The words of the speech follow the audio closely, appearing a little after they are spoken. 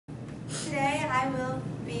I will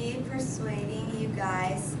be persuading you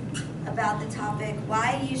guys about the topic,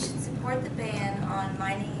 why you should support the ban on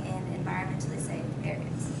mining in environmentally safe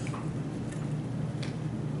areas.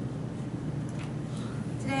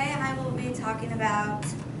 Today I will be talking about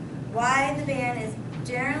why the ban is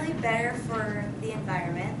generally better for the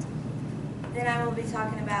environment. Then I will be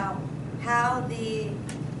talking about how if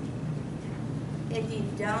you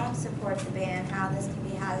don't support the ban, how this can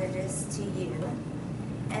be hazardous to you.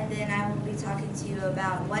 And then I will be talking to you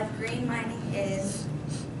about what green mining is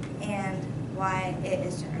and why it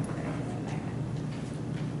is generally better for the environment.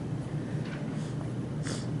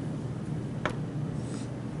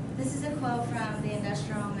 This is a quote from the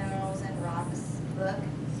Industrial Minerals and Rocks book,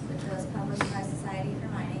 which was published by Society for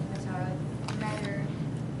Mining, which I would measure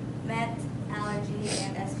metallurgy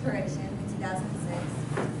and exploration in 2006.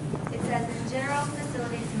 It says, in general,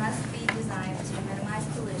 facilities must be designed to minimize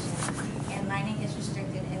pollution, and mining is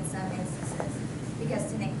restricted in some instances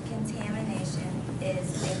because contamination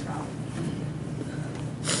is a problem.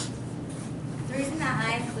 The reason that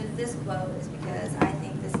I included this quote is because I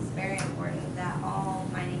think this is very important, that all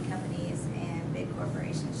mining companies and big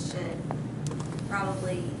corporations should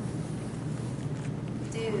probably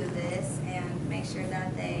do this and make sure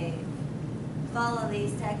that they follow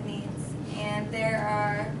these techniques. And there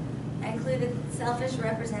are included selfish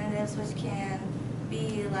representatives, which can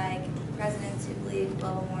be like presidents who believe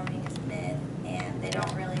global warming is a myth, and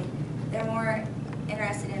they're more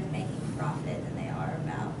interested in making profit than they are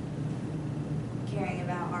about caring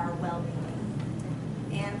about our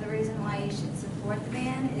well-being. And the reason why you should support the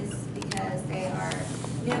ban is because they are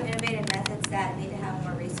new innovative methods that need to have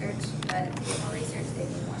more research, but to get more research they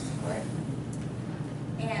need more support.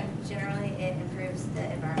 And generally it improves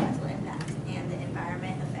the environmental impact, and the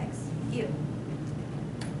environment affects you.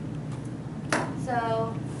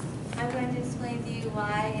 So I'm going to explain to you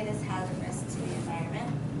why it is hazardous to the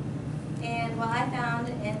environment. And what I found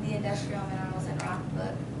in the Industrial Minerals and Rock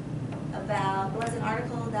book was an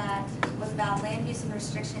article that was about land use and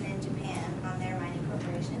restriction in Japan on their mining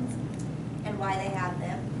corporations and why they have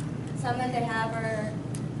them. Some that they have are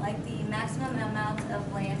like the maximum amount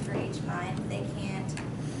of land for each mine. They can't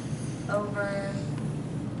over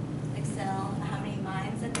excel how many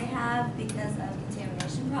mines that they have because of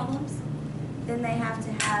contamination problems. Then they have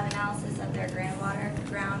to have analysis of their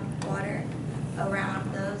groundwater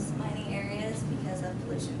around those mining areas because of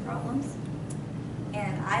pollution problems.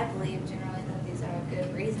 And I believe generally that these are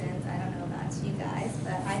good reasons. I don't know about you guys,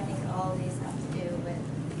 but I think all of these have to do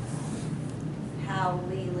with how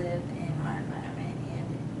we live in our environment.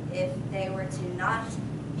 And if they were to not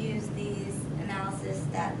use these analysis,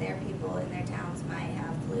 that their people in their towns might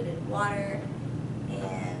have polluted water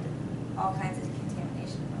and all kinds of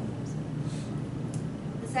contamination problems.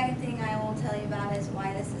 The second thing I will tell you about is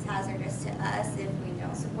why this is hazardous to us if we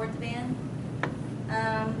don't support the ban.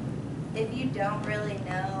 If you don't really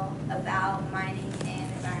know about mining in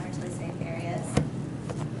environmentally safe areas,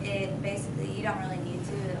 you don't really need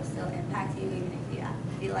to. It'll still impact you even if you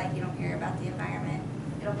feel like you don't care about the environment.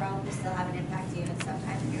 It'll probably still have an impact to you at some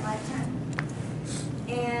time in your lifetime.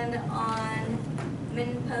 And on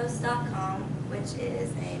MinPost.com, which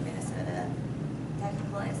is a Minnesota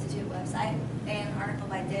Technical Institute website, an article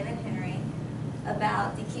by David Henry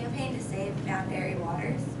about the campaign to save boundary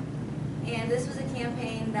waters. And this was a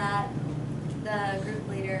campaign that the group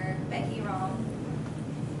leader, Becky Rom,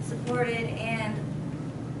 supported, and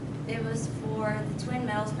it was for the Twin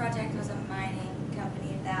Metals Project. It was a mining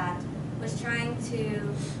company that was trying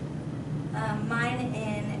to mine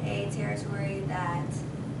in a territory that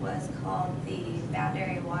was called the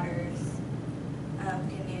Boundary Waters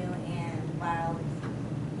Canoe and Wild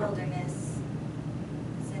Wilderness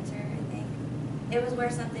Center, I think. It was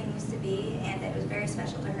where something used to be, and it was very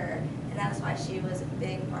special to her, and that was why she was a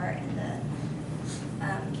big part in the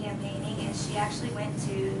campaigning. And she actually went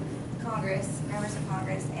to Congress, members of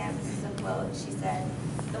Congress, and this is a quote. She said,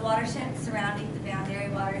 "The watershed surrounding the boundary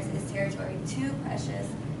waters is territory too precious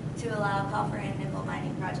to allow copper and nickel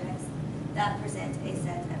mining projects that present a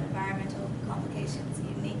set of environmental complications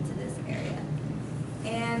unique to this area."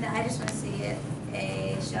 And I just want to see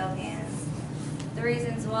a show of hands. The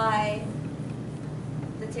reasons why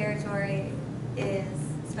the territory is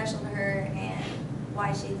special to her and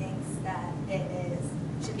why she thinks that it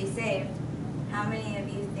should be saved. How many of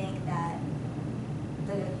you think that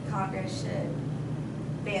the Congress should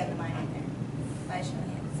ban the mining there? By show of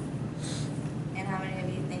hands. And how many of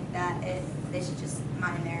you think that they should just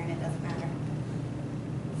mine there and it doesn't matter?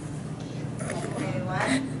 Maybe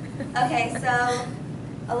one. Okay, so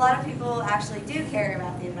a lot of people actually do care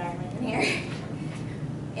about the environment in here.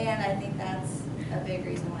 And I think that's a big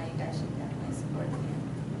reason why you guys should definitely support the band.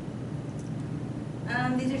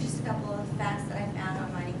 These are just a couple of facts that I found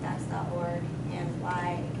on miningfacts.org, and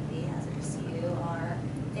why it can be hazardous to you are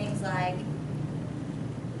things like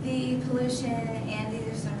the pollution, and these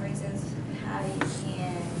are some reasons how you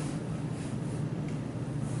can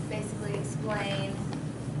basically explain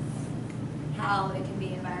how it can be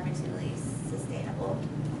environmentally sustainable.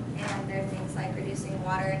 And there are things like reducing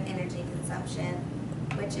water and energy consumption,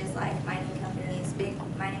 which is like mining companies, big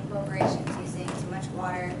mining corporations using too much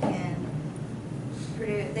water can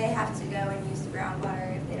produce, they have to go and use the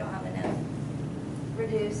groundwater if they don't have enough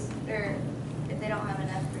produced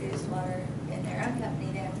water in their own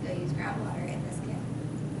company, they have to go use groundwater, and this can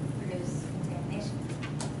produce contamination.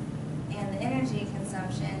 And the energy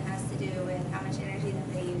consumption has to do with how much energy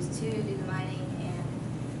that they use to do the mining, and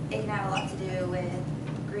it can have a lot to do with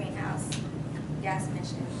greenhouse gas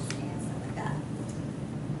emissions and stuff like that.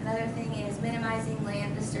 Another thing is minimizing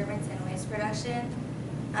land disturbance and waste production.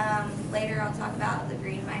 Later I'll talk about the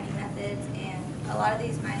green mining methods, and a lot of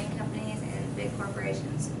these mining companies and big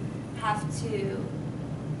corporations have to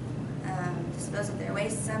dispose of their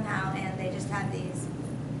waste somehow, and they just have these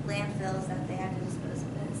landfills that they have to dispose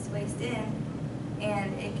of this waste in,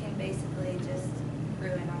 and it can basically just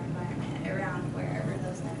ruin our environment around wherever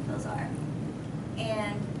those landfills are.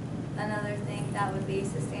 And another thing that would be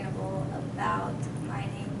sustainable about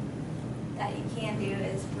mining that you can do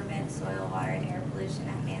is prevent soil, water, and air pollution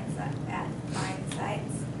at mine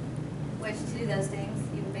sites, which to do those things,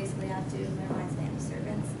 you would basically have to minimize land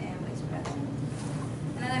disturbance and waste production.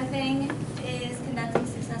 Another thing is conducting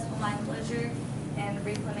successful mine closure and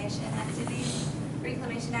reclamation activities.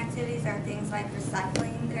 Reclamation activities are things like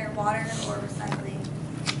recycling their water or recycling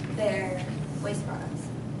their waste products.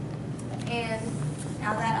 And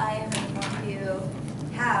now that I have informed you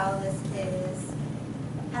how this is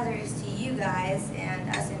hazardous to you guys and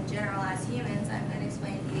us in general as humans, I'm going to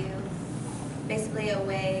explain to you basically a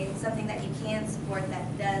way, something that you can support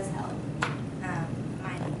that does help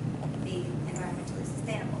mining be environmentally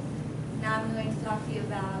sustainable. Now I'm going to talk to you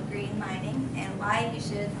about green mining and why you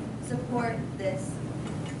should support this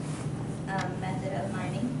method of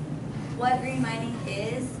mining. What green mining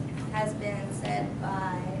is has been said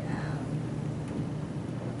by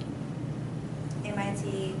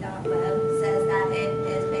MIT.web, says that it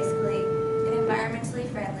is basically an environmentally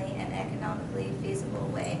friendly and economically feasible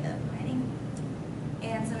way of mining.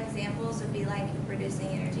 And some examples would be like reducing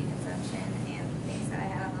energy consumption and things that I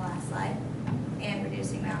had on the last slide, and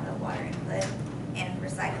reducing the amount of water input and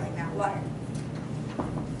recycling that water.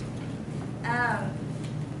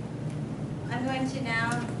 I'm going to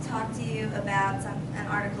now talk to you about an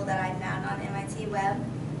article that I found on MIT Web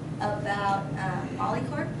about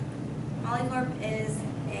Molycorp. Molycorp is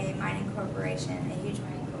a mining corporation, a huge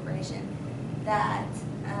mining corporation, that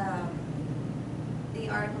the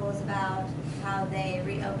article is about how they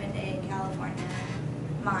reopened a California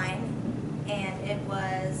mine, and it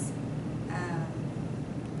was,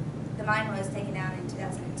 the mine was taken down in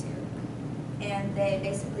 2002, and they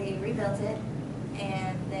basically rebuilt it,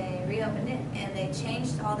 and they reopened it, and they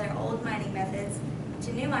changed all their old mining methods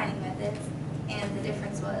to new mining methods, and the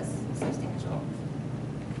difference was substantial.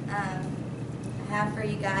 I have for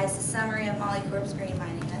you guys a summary of Molycorp's green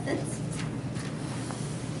mining methods.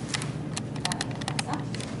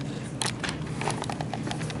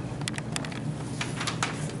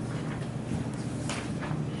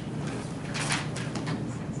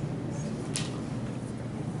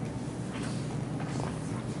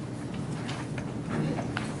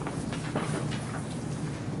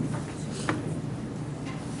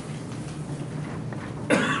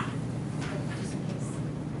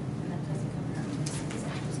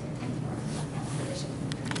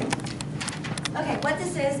 Okay, what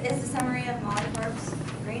this is a summary of Molycorp's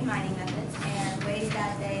green mining methods and ways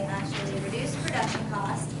that they actually reduce production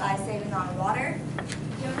costs by saving on water,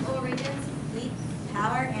 chemical reagents, heat,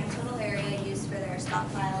 power, and total area used for their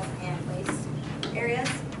stockpiles and waste areas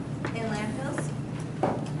in landfills.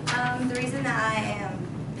 The reason that I am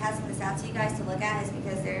passing this out to you guys to look at is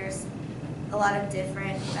because there's a lot of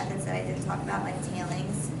different methods that I didn't talk about, like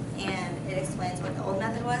tailings, and it explains what the old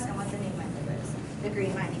method was and what the new method was. The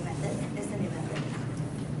green mining method is the new method.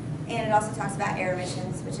 And it also talks about air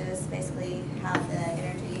emissions, which is basically how the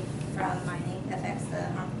energy from mining affects the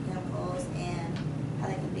harmful chemicals and how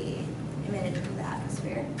they can be emitted into the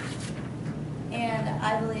atmosphere. And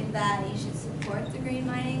I believe that you should support the green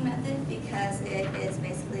mining method because it is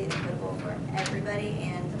basically applicable for everybody,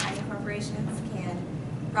 and the mining corporations can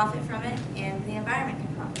profit from it and the environment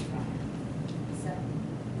can profit from it. So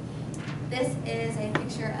this is a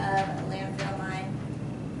picture of a landfill mine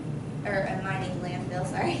or a mining landfill,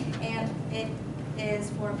 sorry, and it is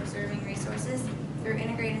for preserving resources through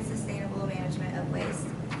integrated sustainable management of waste.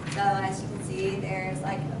 So as you can see, there's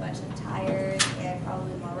like a bunch of tires and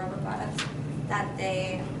probably more rubber products that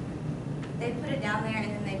they put it down there,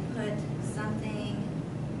 and then they put something,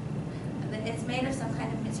 it's made of some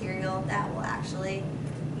kind of material that will actually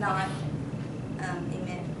not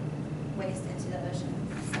emit waste into the ocean,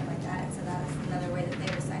 stuff like that. And so that's another way that they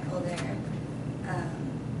recycle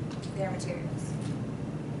their materials.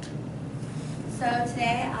 So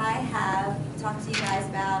today I have talked to you guys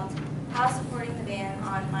about how supporting the ban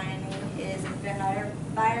on mining is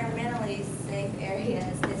environmentally safe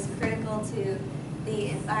areas is critical to the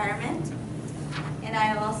environment. And I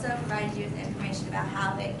have also provided you with information about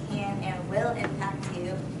how it can and will impact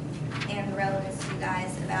you and the relevance to you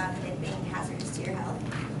guys about it being hazardous to your health.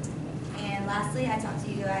 And lastly, I talked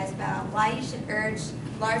to you guys about why you should urge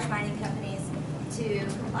large mining companies to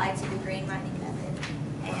comply to the green mining method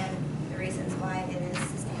and the reasons why it is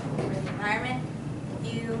sustainable for the environment,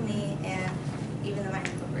 you, me, and even the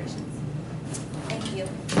mining corporations. Thank you.